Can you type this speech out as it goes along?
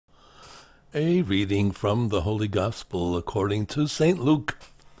A reading from the Holy Gospel according to St. Luke.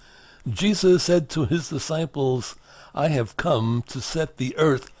 Jesus said to his disciples, I have come to set the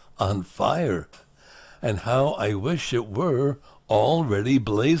earth on fire, and how I wish it were already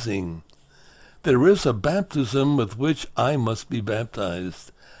blazing. There is a baptism with which I must be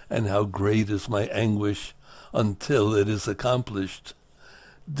baptized, and how great is my anguish until it is accomplished.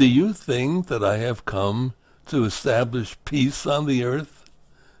 Do you think that I have come to establish peace on the earth?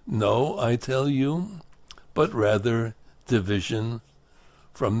 No, I tell you, but rather division.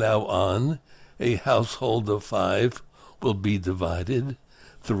 From now on, a household of 5 will be divided,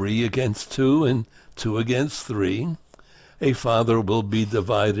 3 against 2 and 2 against 3. A father will be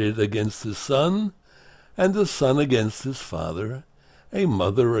divided against his son, and a son against his father, a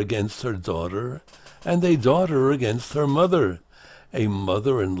mother against her daughter, and a daughter against her mother, a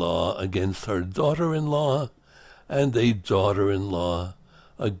mother-in-law against her daughter-in-law, and a daughter-in-law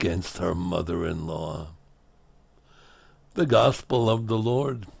against her mother-in-law. The Gospel of the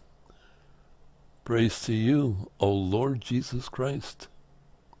Lord. Praise to you, O Lord Jesus Christ.